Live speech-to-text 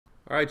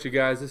Alright you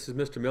guys, this is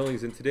Mr.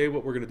 Millings, and today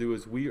what we're going to do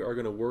is we are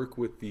going to work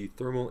with the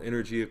thermal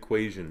energy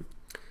equation.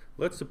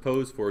 Let's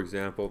suppose, for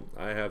example,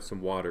 I have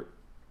some water.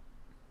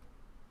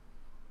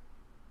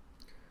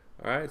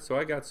 Alright, so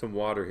I got some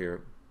water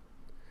here.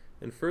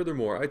 And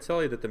furthermore, I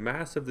tell you that the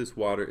mass of this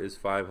water is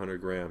 500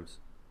 grams.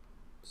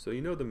 So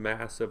you know the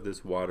mass of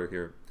this water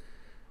here.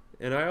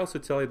 And I also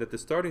tell you that the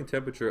starting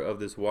temperature of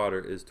this water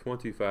is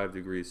 25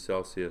 degrees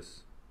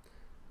Celsius.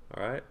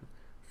 Alright?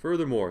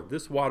 Furthermore,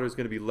 this water is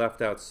going to be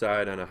left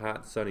outside on a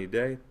hot sunny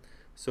day,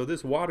 so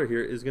this water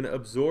here is going to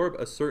absorb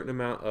a certain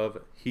amount of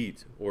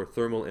heat or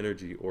thermal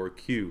energy or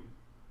Q.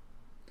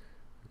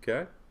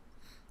 Okay?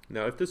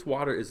 Now if this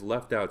water is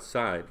left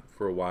outside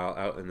for a while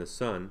out in the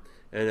sun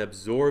and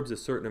absorbs a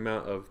certain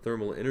amount of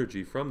thermal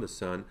energy from the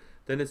sun,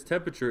 then its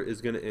temperature is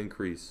going to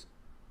increase.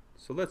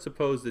 So let's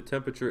suppose the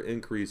temperature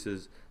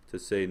increases to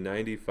say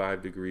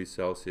 95 degrees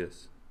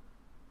Celsius.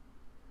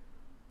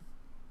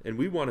 And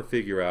we want to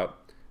figure out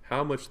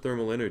how much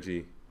thermal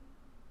energy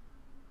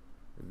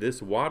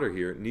this water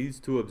here needs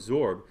to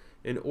absorb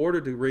in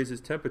order to raise its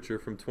temperature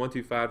from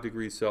 25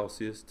 degrees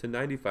Celsius to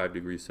 95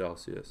 degrees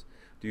Celsius.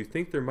 Do you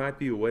think there might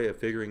be a way of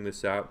figuring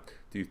this out?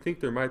 Do you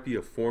think there might be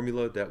a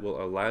formula that will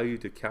allow you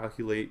to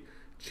calculate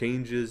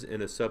changes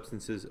in a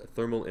substance's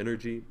thermal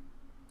energy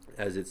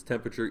as its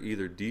temperature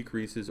either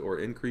decreases or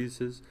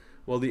increases?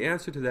 Well, the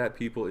answer to that,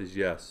 people, is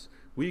yes.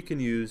 We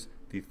can use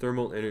the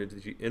thermal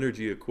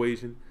energy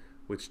equation,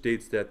 which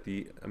states that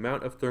the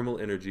amount of thermal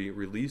energy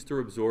released or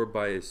absorbed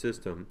by a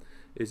system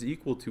is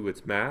equal to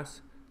its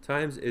mass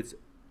times its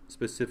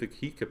specific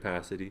heat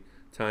capacity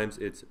times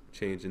its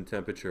change in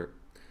temperature.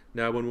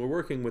 Now when we're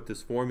working with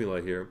this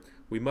formula here,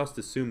 we must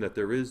assume that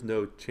there is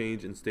no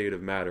change in state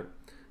of matter.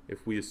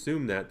 If we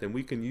assume that, then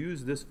we can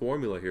use this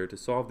formula here to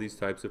solve these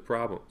types of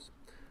problems.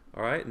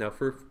 Alright, now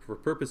for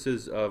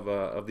purposes of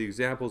the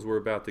examples we're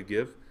about to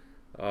give,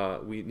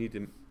 we need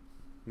to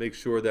make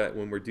sure that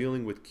when we're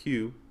dealing with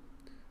Q,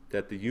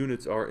 that the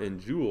units are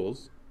in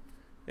joules,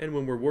 and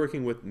when we're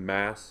working with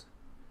mass,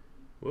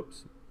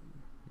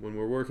 when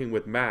we're working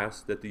with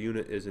mass, that the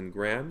unit is in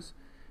grams,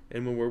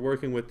 and when we're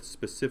working with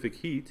specific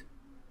heat,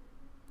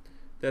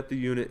 that the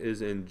unit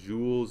is in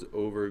joules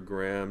over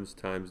grams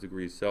times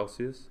degrees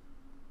Celsius,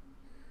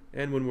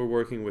 and when we're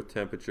working with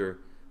temperature,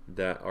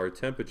 that our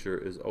temperature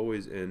is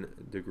always in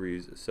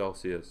degrees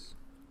Celsius.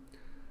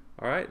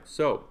 Alright,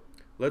 so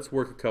let's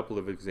work a couple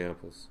of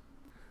examples.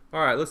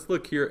 Alright, let's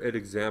look here at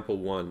example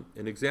 1.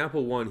 In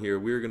example 1 here,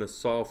 we're going to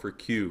solve for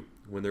Q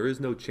when there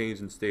is no change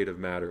in state of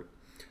matter.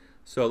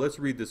 So let's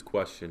read this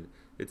question.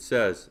 It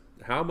says,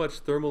 how much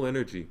thermal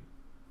energy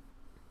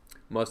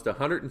must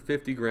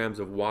 150 grams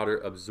of water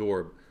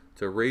absorb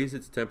to raise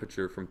its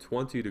temperature from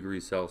 20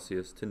 degrees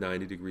Celsius to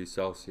 90 degrees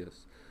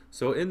Celsius?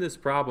 So in this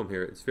problem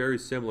here, it's very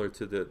similar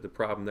to the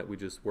problem that we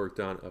just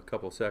worked on a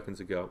couple seconds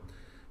ago.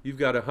 You've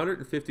got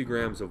 150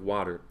 grams of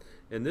water,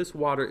 and this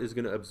water is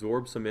going to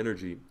absorb some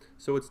energy.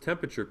 So its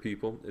temperature,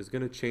 people, is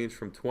going to change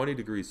from 20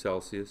 degrees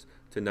Celsius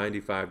to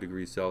 95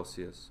 degrees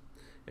Celsius.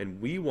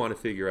 And we want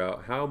to figure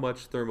out how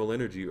much thermal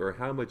energy or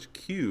how much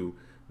Q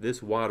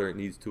this water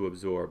needs to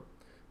absorb.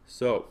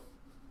 So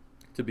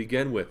to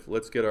begin with,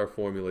 let's get our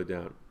formula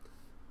down.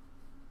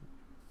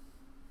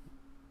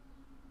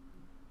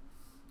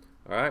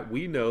 Alright,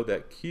 we know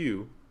that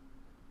Q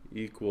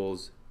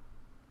equals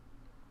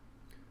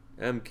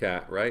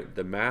MCAT, right?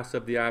 The mass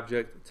of the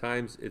object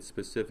times its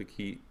specific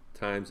heat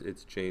times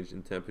its change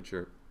in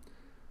temperature.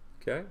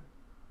 Okay?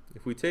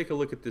 If we take a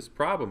look at this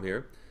problem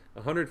here,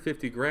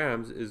 150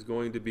 grams is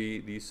going to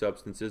be the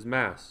substance's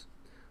mass.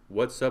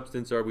 What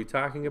substance are we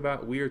talking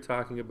about? We are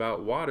talking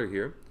about water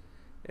here.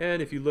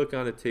 And if you look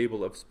on a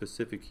table of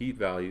specific heat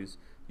values,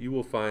 you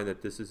will find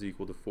that this is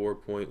equal to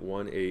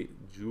 4.18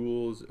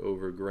 joules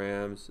over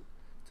grams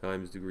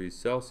times degrees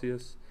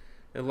Celsius.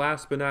 And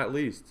last but not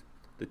least,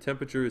 the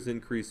temperature is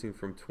increasing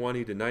from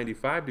 20 to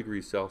 95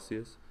 degrees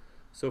Celsius.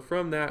 So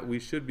from that, we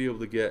should be able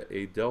to get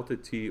a delta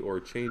T, or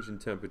change in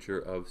temperature,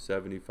 of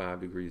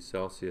 75 degrees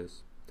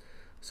Celsius.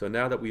 So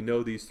now that we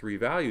know these three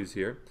values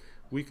here,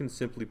 we can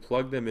simply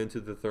plug them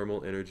into the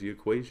thermal energy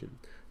equation.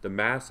 The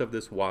mass of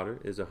this water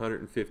is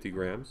 150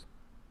 grams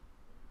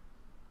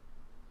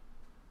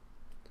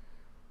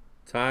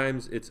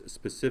times its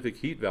specific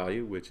heat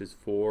value, which is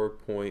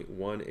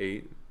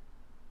 4.18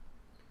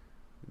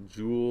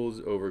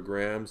 joules over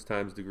grams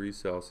times degrees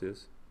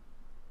Celsius,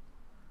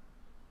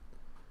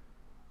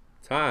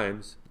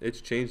 times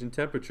its change in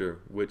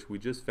temperature, which we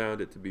just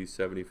found it to be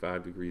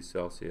 75 degrees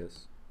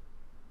Celsius.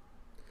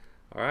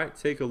 Alright,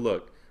 take a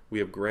look. We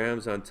have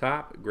grams on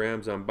top,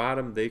 grams on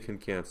bottom, they can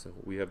cancel.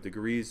 We have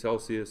degrees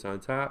Celsius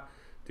on top,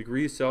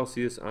 degrees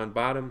Celsius on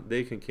bottom,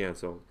 they can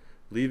cancel,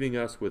 leaving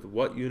us with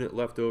what unit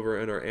left over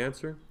in our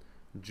answer?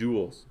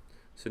 Joules.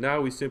 So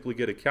now we simply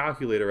get a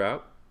calculator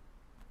out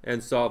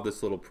and solve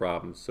this little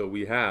problem. So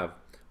we have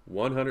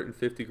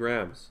 150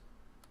 grams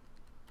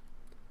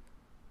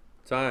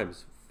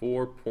times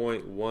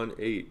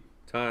 4.18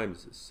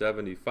 times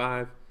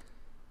 75,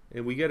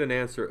 and we get an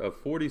answer of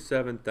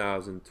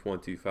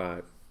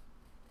 47,025.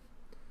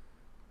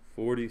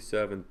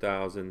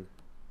 47,025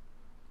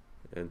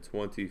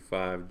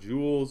 125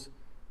 joules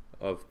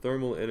of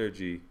thermal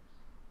energy.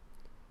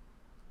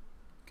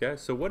 Okay,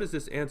 so what does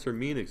this answer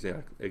mean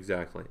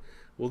exactly?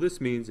 Well,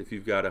 this means if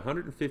you've got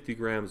 150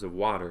 grams of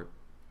water,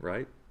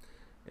 right,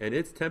 and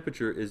its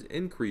temperature is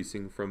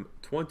increasing from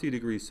 20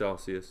 degrees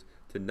Celsius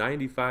to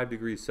 95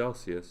 degrees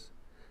Celsius,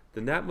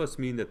 then that must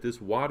mean that this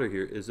water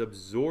here is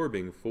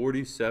absorbing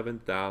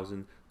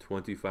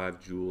 47,025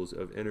 joules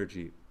of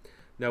energy.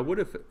 Now, what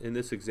if in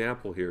this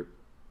example here,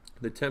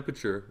 the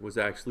temperature was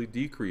actually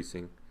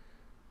decreasing?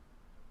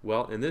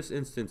 Well, in this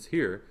instance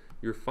here,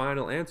 your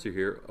final answer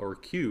here, or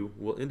Q,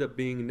 will end up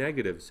being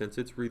negative since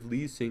it's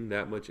releasing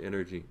that much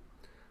energy.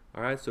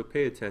 Alright, so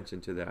pay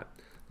attention to that.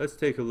 Let's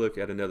take a look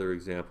at another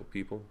example,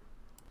 people.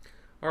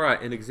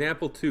 Alright, in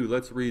example 2,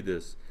 let's read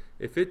this.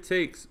 If it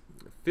takes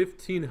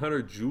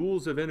 1,500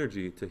 joules of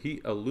energy to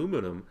heat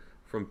aluminum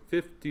from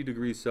 50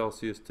 degrees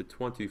Celsius to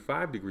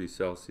 25 degrees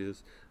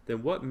Celsius,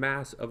 then what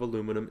mass of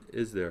aluminum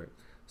is there?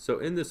 So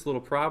in this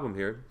little problem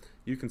here,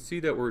 you can see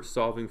that we're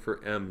solving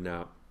for M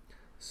now.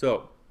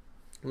 So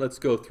let's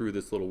go through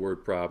this little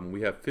word problem.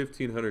 We have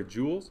 1,500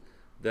 joules.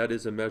 That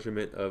is a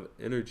measurement of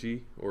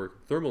energy, or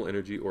thermal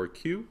energy, or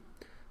Q.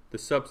 The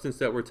substance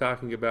that we're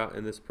talking about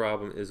in this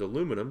problem is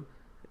aluminum.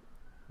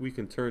 We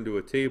can turn to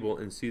a table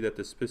and see that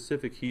the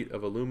specific heat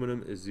of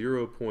aluminum is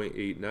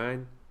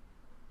 0.89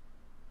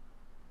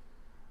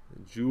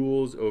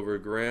 joules over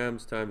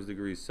grams times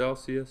degrees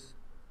Celsius.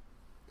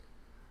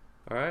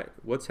 Alright,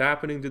 what's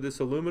happening to this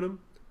aluminum?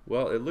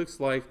 Well, it looks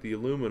like the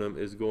aluminum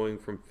is going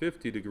from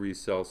 50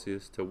 degrees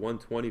Celsius to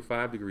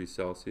 125 degrees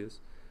Celsius.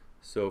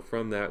 So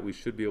from that, we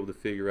should be able to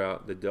figure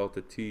out that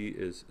delta T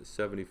is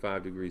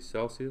 75 degrees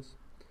Celsius.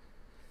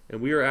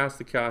 And we are asked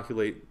to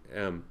calculate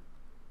M.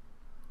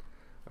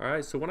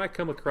 Alright, so when I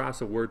come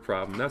across a word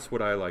problem, that's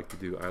what I like to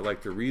do. I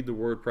like to read the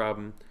word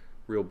problem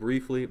real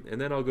briefly, and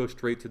then I'll go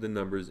straight to the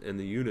numbers and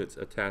the units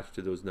attached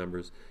to those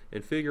numbers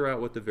and figure out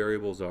what the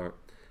variables are.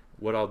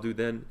 What I'll do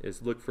then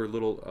is look for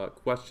little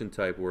question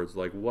type words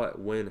like what,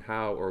 when,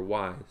 how, or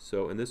why.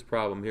 So in this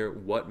problem here,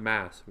 what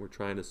mass? We're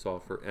trying to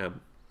solve for M.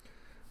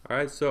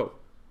 Alright, so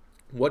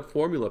what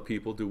formula,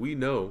 people, do we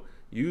know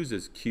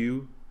uses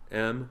Q,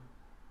 M,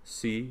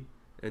 C,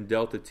 and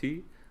delta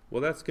T?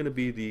 Well, that's going to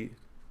be the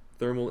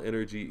thermal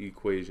energy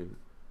equation.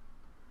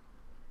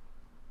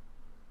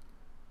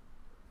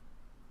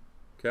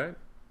 Okay?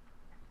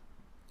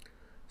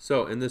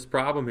 So in this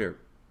problem here,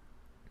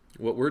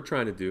 what we're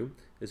trying to do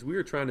is we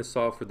are trying to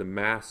solve for the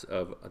mass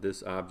of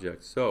this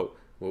object. So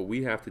what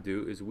we have to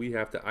do is we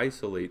have to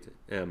isolate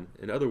M.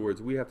 In other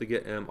words, we have to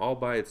get M all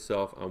by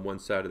itself on one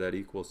side of that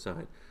equal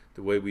sign.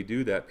 The way we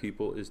do that,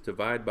 people, is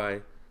divide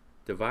by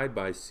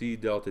C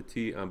delta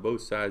T on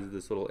both sides of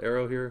this little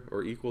arrow here,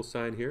 or equal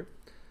sign here.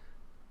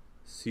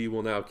 C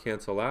will now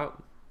cancel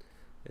out.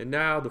 And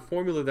now the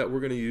formula that we're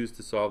going to use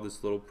to solve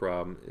this little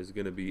problem is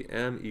going to be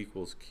M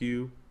equals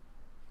Q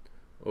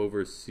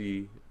over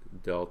C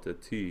delta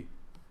T.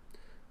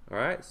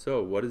 Alright,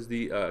 so what is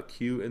the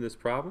Q in this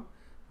problem?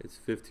 It's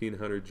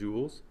 1,500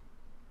 joules.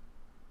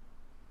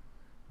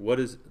 What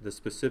is the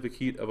specific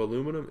heat of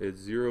aluminum?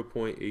 It's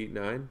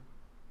 0.89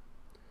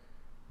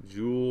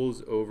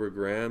 joules over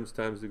grams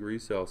times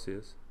degrees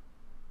Celsius.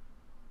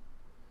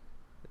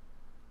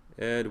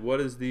 And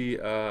what is the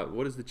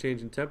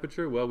change in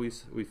temperature? Well,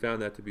 we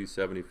found that to be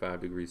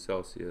 75 degrees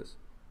Celsius.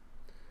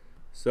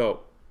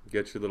 So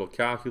get your little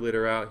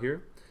calculator out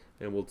here,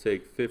 and we'll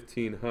take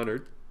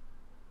 1,500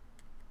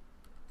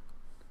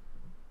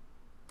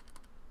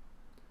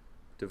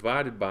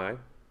 divided by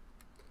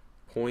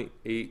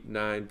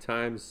 0.89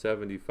 times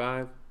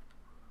 75,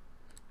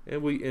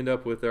 and we end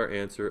up with our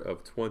answer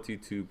of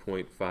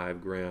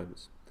 22.5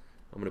 grams.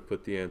 I'm going to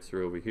put the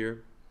answer over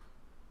here.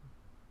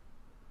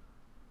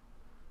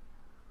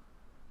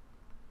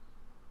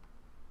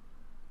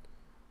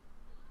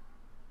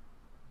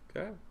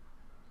 Okay.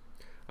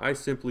 I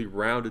simply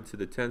rounded to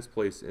the tens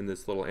place in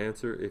this little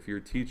answer. If your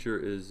teacher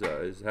is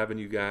having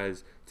you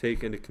guys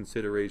take into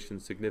consideration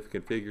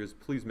significant figures,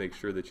 please make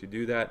sure that you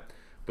do that.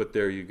 But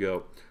there you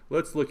go.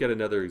 Let's look at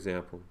another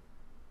example.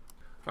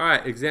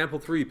 Alright, example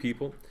 3,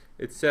 people.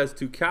 It says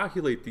to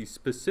calculate the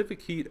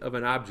specific heat of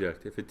an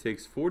object if it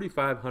takes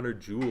 4,500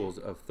 joules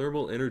of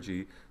thermal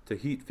energy to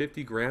heat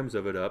 50 grams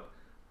of it up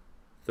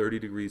 30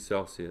 degrees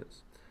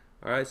Celsius.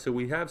 Alright, so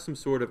we have some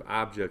sort of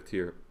object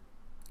here.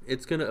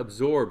 It's going to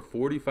absorb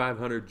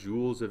 4,500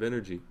 joules of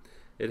energy.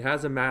 It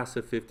has a mass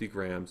of 50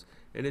 grams,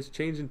 and its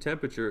change in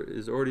temperature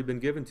has already been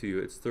given to you.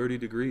 It's 30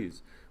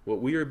 degrees.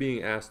 What we are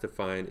being asked to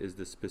find is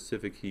the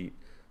specific heat.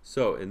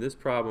 So in this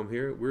problem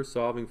here, we're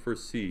solving for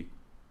C.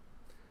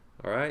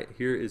 Alright,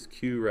 here is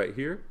Q right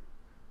here.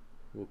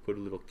 We'll put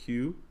a little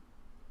Q.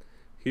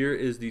 Here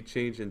is the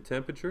change in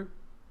temperature.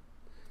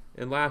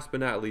 And last but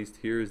not least,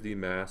 here is the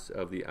mass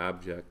of the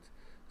object.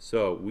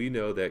 So we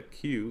know that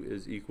Q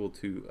is equal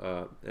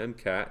to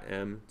MCAT,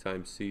 M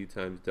times C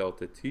times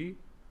delta T.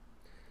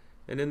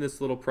 And in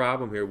this little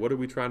problem here, what are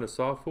we trying to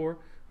solve for?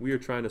 We are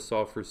trying to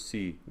solve for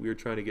C. We are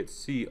trying to get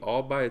C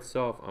all by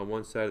itself on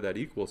one side of that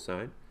equal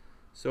sign.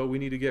 So we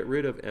need to get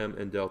rid of M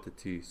and delta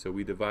T. So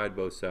we divide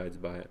both sides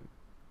by it.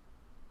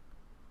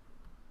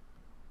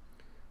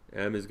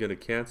 M is going to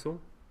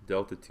cancel,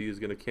 delta T is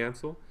going to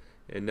cancel,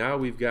 and now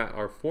we've got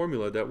our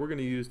formula that we're going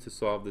to use to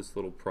solve this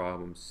little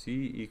problem.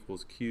 C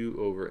equals Q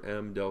over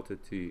M delta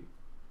T.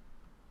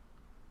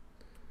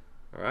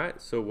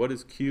 Alright, so what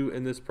is Q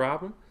in this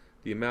problem?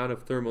 The amount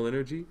of thermal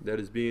energy that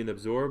is being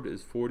absorbed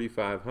is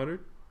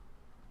 4,500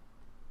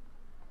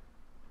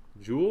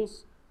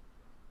 joules.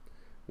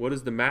 What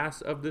is the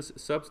mass of this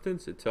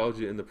substance? It tells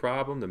you in the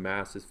problem the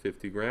mass is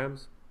 50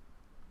 grams.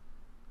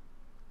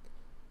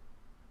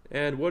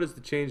 And what is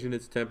the change in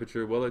its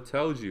temperature? Well, it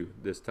tells you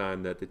this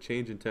time that the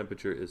change in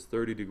temperature is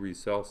 30 degrees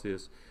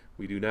Celsius.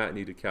 We do not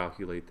need to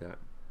calculate that.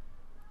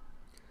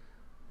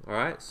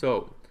 Alright,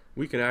 so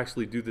we can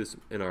actually do this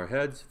in our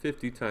heads.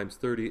 50 times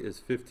 30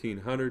 is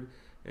 1,500,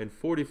 and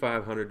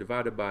 4,500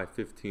 divided by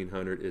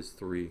 1,500 is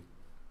 3.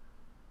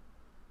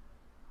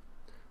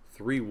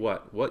 3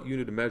 what? What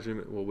unit of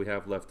measurement will we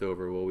have left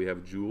over? Well, we have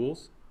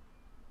joules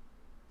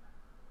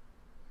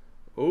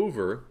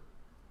over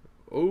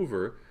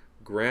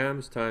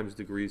grams times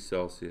degrees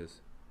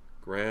Celsius.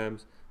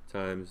 Grams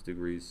times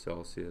degrees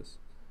Celsius.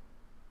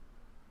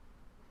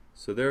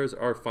 So there's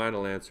our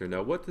final answer.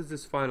 Now, what does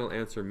this final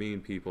answer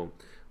mean, people?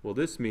 Well,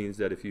 this means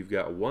that if you've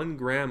got 1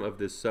 gram of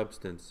this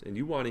substance and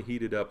you want to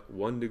heat it up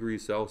 1 degree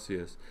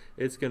Celsius,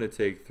 it's going to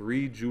take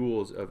 3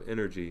 joules of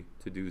energy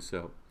to do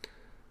so.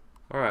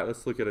 Alright,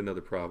 let's look at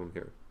another problem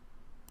here.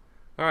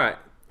 Alright,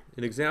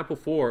 in example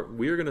 4,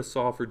 we are going to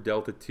solve for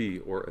delta T,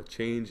 or a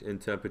change in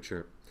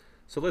temperature.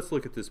 So let's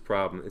look at this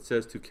problem. It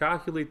says to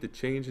calculate the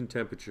change in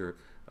temperature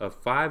of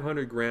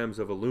 500 grams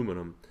of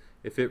aluminum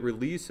if it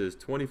releases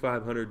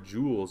 2,500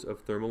 joules of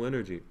thermal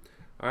energy.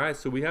 Alright,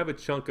 so we have a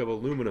chunk of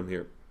aluminum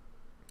here.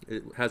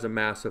 It has a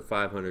mass of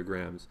 500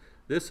 grams.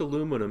 This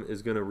aluminum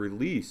is going to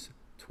release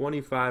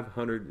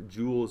 2,500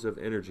 joules of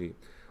energy.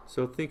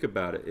 So think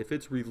about it. If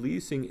it's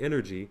releasing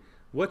energy,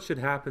 what should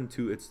happen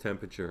to its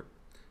temperature?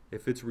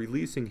 If it's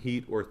releasing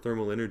heat or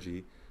thermal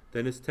energy,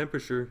 then its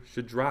temperature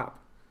should drop.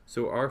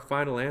 So our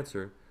final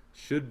answer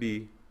should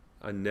be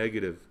a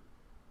negative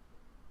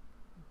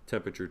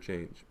temperature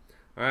change.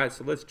 Alright,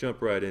 so let's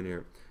jump right in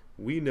here.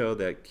 We know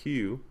that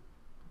Q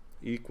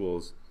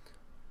equals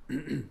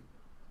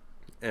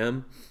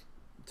M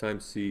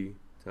times C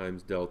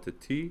times delta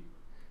T.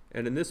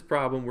 And in this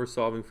problem, we're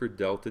solving for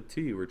delta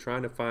T. We're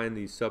trying to find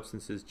the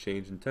substance's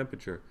change in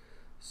temperature.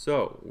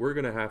 So we're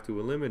going to have to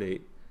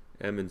eliminate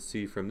M and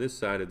C from this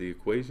side of the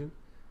equation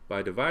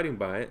by dividing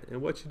by it.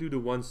 And what you do to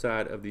one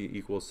side of the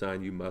equal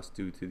sign, you must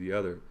do to the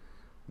other.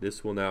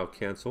 This will now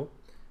cancel.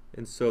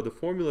 And so the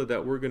formula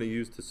that we're going to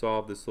use to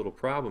solve this little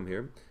problem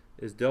here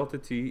is delta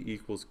T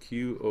equals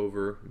Q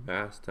over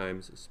mass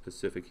times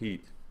specific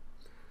heat.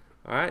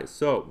 Alright,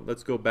 so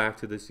let's go back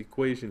to this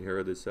equation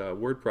here, this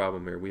word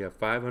problem here. We have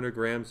 500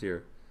 grams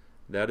here.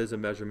 That is a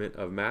measurement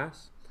of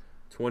mass.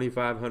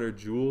 2,500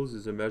 joules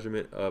is a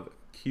measurement of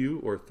Q,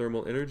 or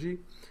thermal energy.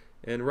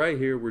 And right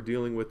here we're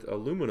dealing with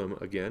aluminum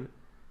again.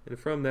 And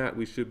from that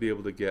we should be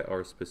able to get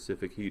our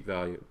specific heat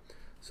value.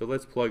 So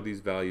let's plug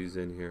these values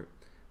in here.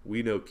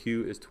 We know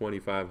Q is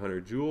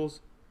 2,500 joules.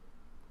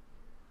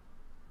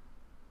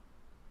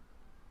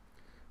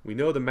 We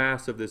know the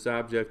mass of this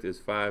object is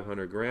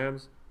 500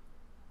 grams.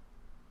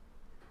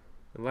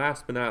 And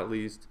last but not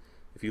least,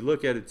 if you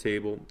look at a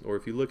table, or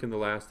if you look in the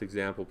last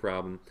example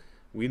problem,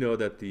 we know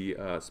that the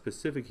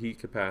specific heat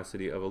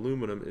capacity of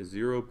aluminum is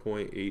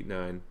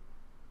 0.89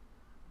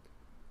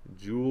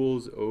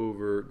 joules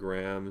over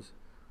grams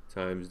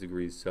times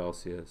degrees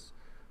Celsius.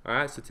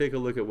 Alright, so take a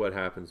look at what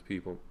happens,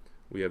 people.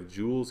 We have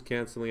joules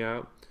canceling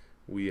out.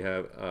 We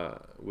have,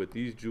 with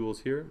these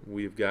joules here,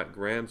 we've got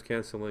grams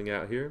canceling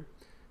out here.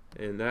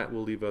 And that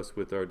will leave us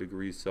with our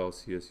degrees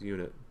Celsius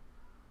unit.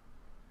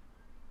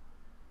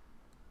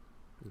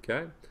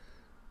 Okay?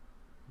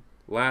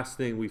 Last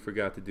thing we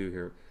forgot to do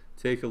here.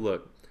 Take a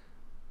look.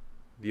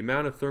 The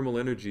amount of thermal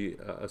energy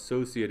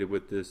associated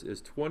with this is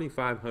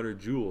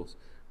 2,500 joules,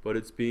 but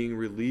it's being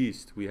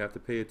released. We have to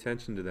pay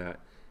attention to that.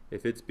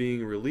 If it's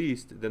being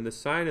released, then the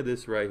sign of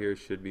this right here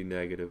should be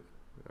negative.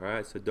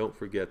 Alright, so don't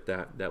forget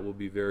that. That will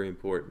be very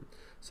important.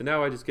 So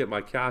now I just get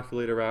my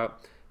calculator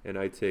out and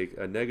I take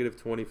a negative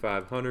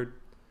 2,500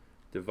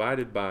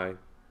 divided by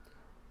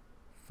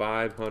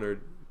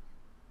 500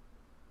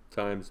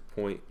 times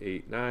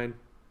 0.89,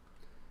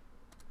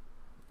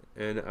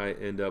 and I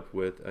end up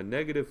with a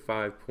negative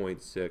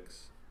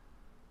 5.6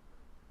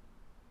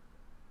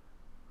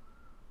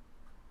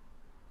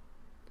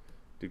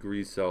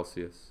 degrees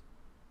Celsius.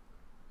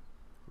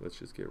 Let's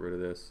just get rid of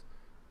this.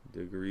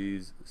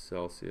 Degrees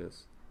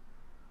Celsius.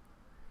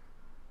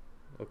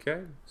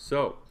 Okay,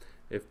 so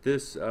if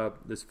this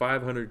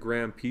 500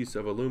 gram piece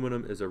of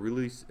aluminum is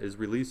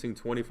releasing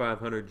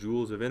 2,500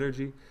 joules of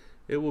energy,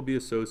 it will be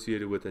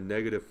associated with a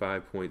negative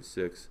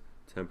 5.6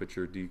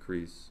 temperature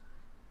decrease.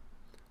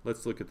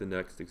 Let's look at the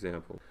next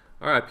example.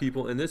 Alright,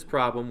 people, in this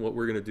problem what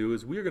we're going to do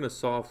is we're going to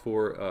solve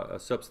for a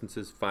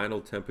substance's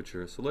final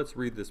temperature. So let's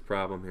read this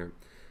problem here.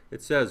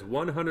 It says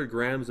 100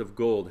 grams of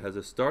gold has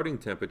a starting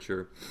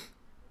temperature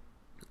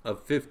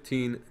of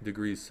 15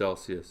 degrees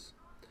Celsius.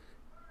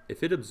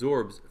 if it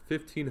absorbs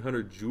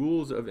 1500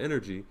 joules of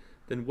energy,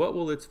 then what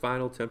will its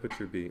final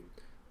temperature be?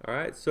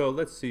 Alright, so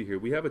let's see here.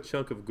 We have a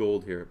chunk of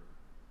gold here.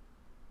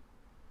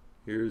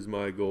 Here's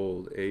my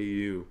gold,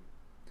 AU.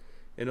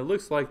 And it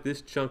looks like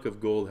this chunk of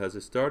gold has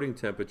a starting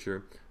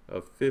temperature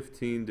of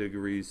 15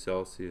 degrees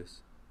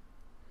Celsius.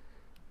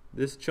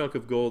 This chunk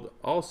of gold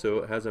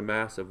also has a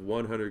mass of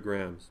 100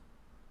 grams.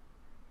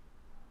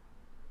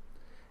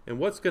 And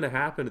what's going to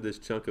happen to this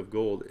chunk of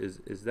gold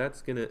is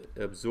that's going to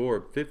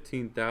absorb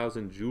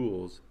 15,000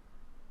 joules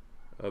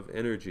of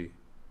energy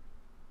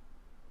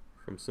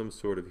from some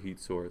sort of heat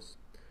source.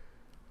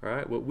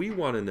 Alright, what we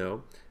want to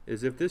know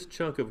is if this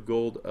chunk of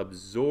gold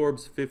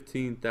absorbs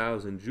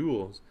 15,000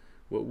 joules,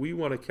 what we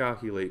want to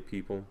calculate,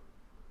 people,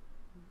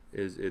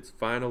 is its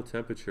final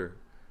temperature.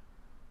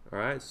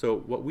 Alright, so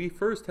what we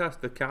first have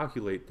to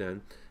calculate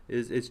then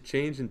is its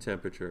change in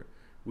temperature.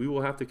 We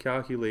will have to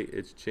calculate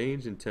its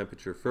change in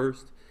temperature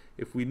first.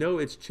 If we know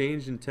its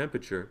change in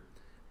temperature,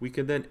 we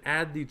can then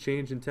add the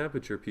change in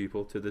temperature,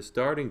 people, to the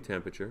starting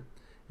temperature,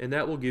 and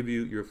that will give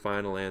you your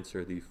final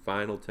answer, the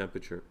final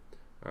temperature.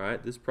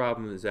 Alright, this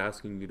problem is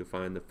asking you to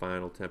find the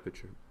final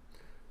temperature.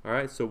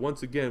 Alright, so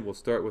once again, we'll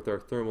start with our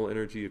thermal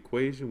energy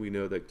equation. We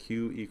know that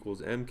Q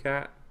equals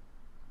MCAT.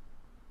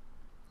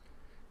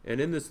 And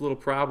in this little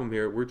problem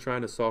here, we're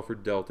trying to solve for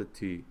delta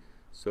T.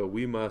 So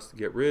we must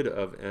get rid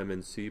of M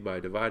and C by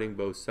dividing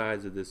both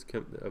sides of this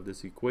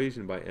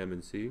equation by M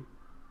and C.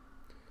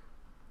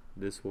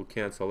 This will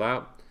cancel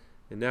out.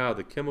 And now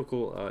the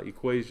chemical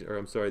equation, or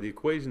I'm sorry, the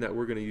equation that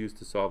we're going to use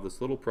to solve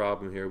this little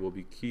problem here will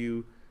be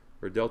Q,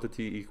 or delta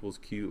T equals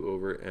Q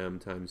over M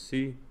times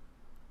C.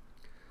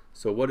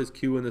 So what is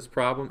Q in this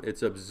problem?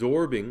 It's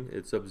absorbing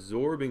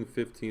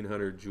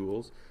 1500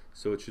 joules,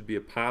 so it should be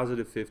a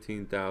positive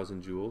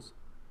 15,000 joules.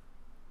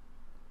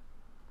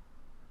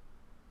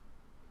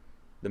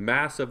 The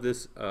mass of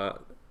this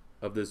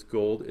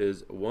gold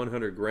is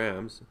 100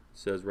 grams. It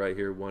says right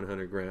here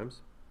 100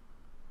 grams.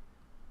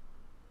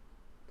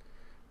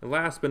 And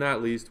last but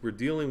not least, we're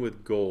dealing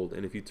with gold.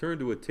 And if you turn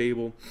to a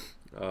table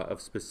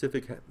of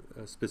specific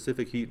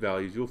heat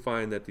values, you'll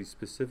find that the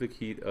specific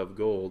heat of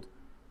gold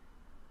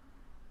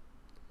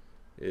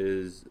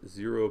is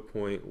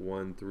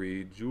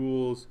 0.13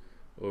 joules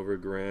over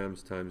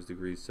grams times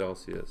degrees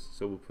Celsius.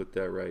 So we'll put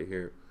that right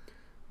here.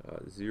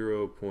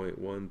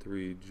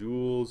 0.13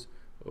 joules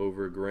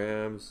over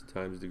grams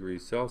times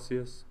degrees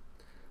Celsius.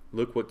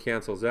 Look what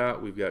cancels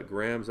out. We've got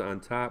grams on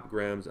top,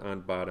 grams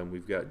on bottom.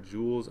 We've got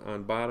joules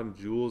on bottom,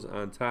 joules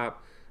on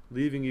top,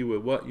 leaving you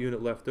with what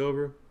unit left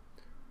over?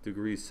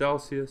 Degrees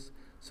Celsius.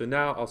 So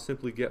now I'll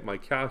simply get my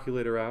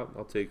calculator out.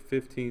 I'll take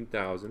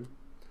 15,000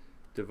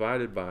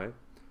 divided by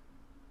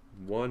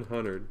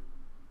 100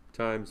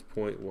 times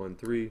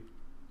 0.13,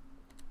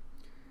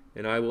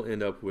 and I will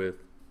end up with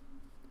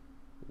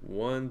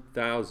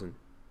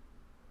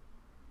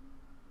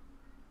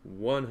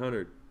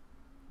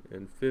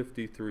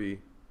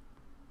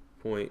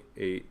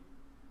 1,153.8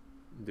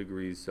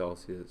 degrees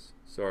Celsius.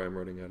 Sorry, I'm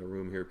running out of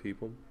room here,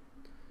 people.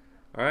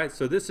 Alright,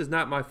 so this is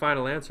not my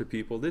final answer,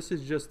 people. This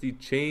is just the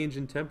change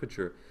in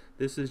temperature.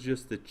 This is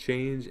just the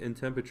change in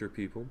temperature,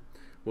 people.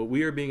 What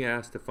we are being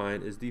asked to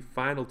find is the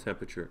final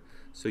temperature.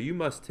 So you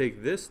must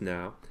take this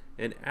now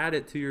and add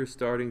it to your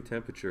starting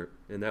temperature,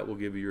 and that will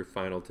give you your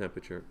final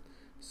temperature.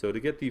 So to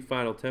get the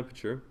final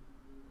temperature,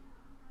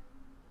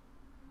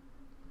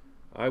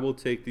 I will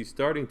take the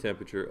starting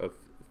temperature of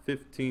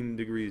 15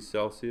 degrees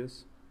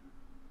Celsius,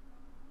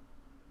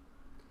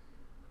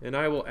 and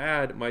I will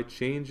add my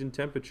change in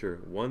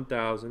temperature,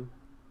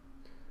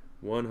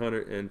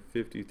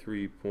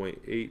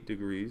 1,153.8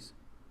 degrees.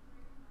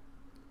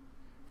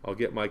 I'll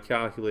get my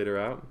calculator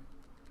out,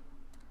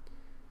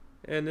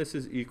 and this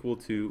is equal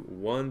to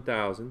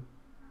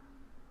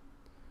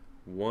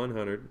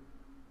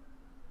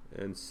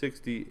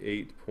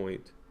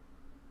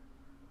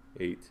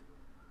 1,168.8.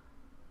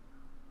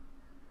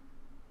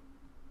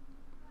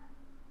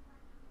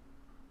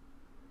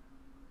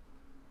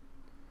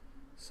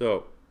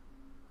 So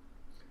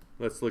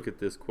let's look at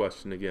this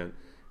question again.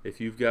 If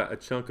you've got a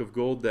chunk of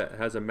gold that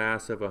has a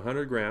mass of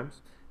 100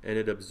 grams and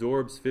it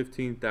absorbs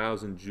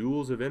 15,000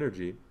 joules of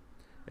energy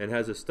and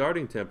has a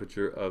starting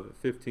temperature of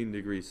 15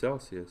 degrees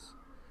Celsius,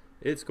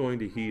 it's going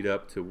to heat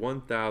up to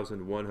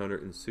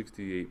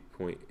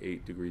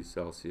 1,168.8 degrees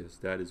Celsius.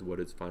 That is what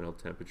its final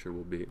temperature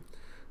will be.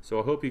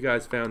 So I hope you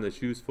guys found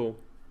this useful.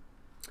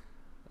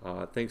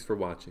 Thanks for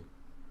watching.